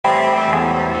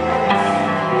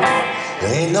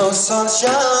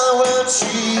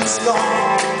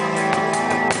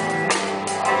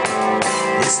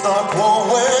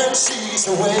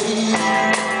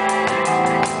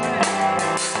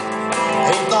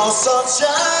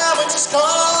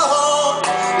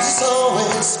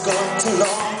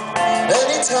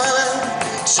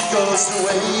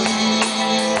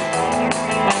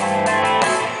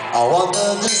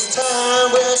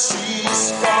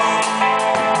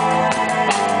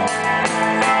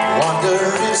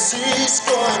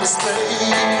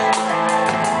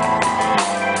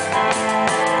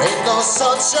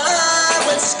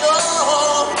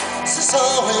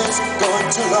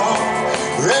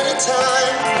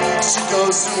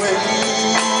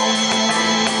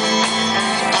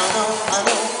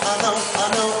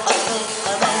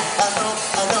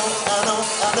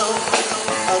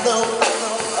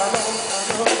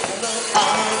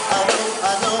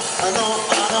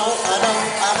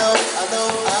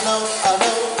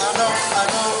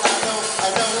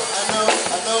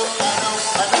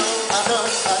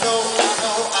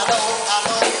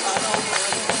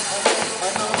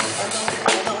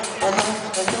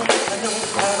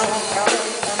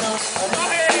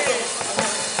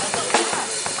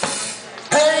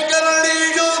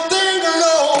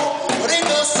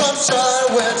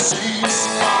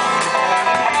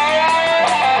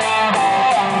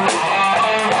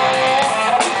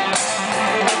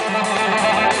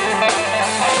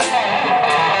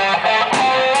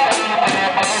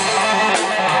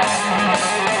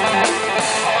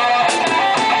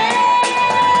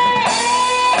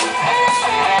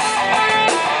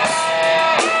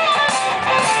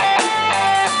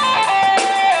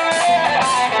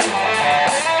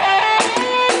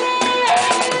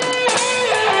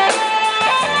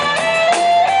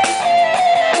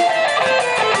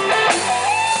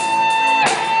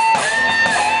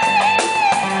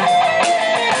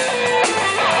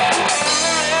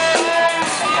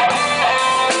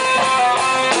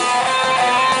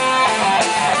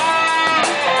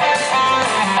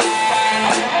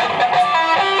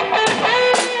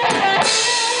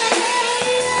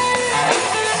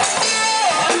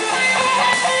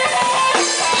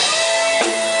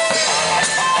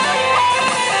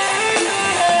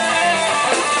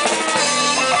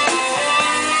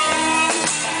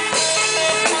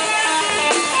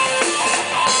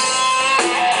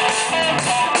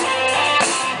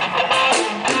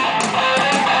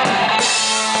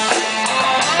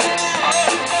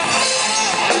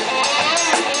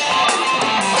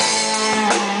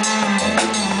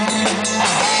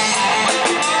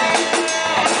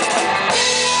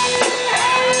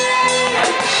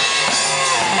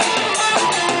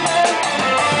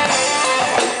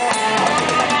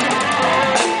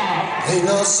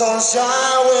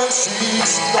Sunshine when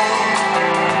she's gone.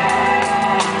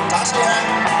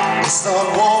 It's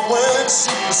not warm when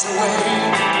she's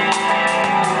away.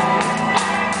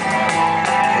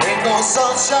 Ain't no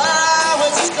sunshine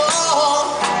when she's gone,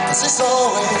 'cause it's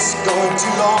always going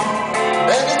too long.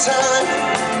 Anytime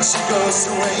she goes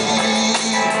away,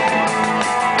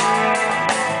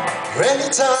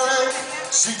 anytime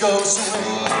she goes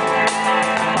away,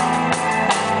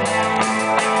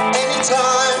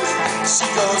 anytime she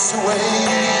goes away,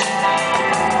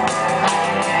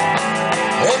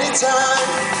 anytime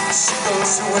she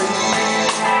goes away,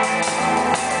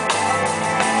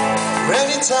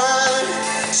 anytime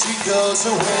she goes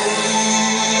away.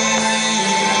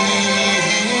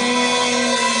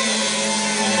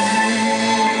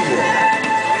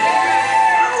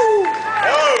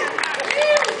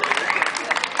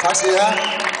 Tak skal I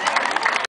have.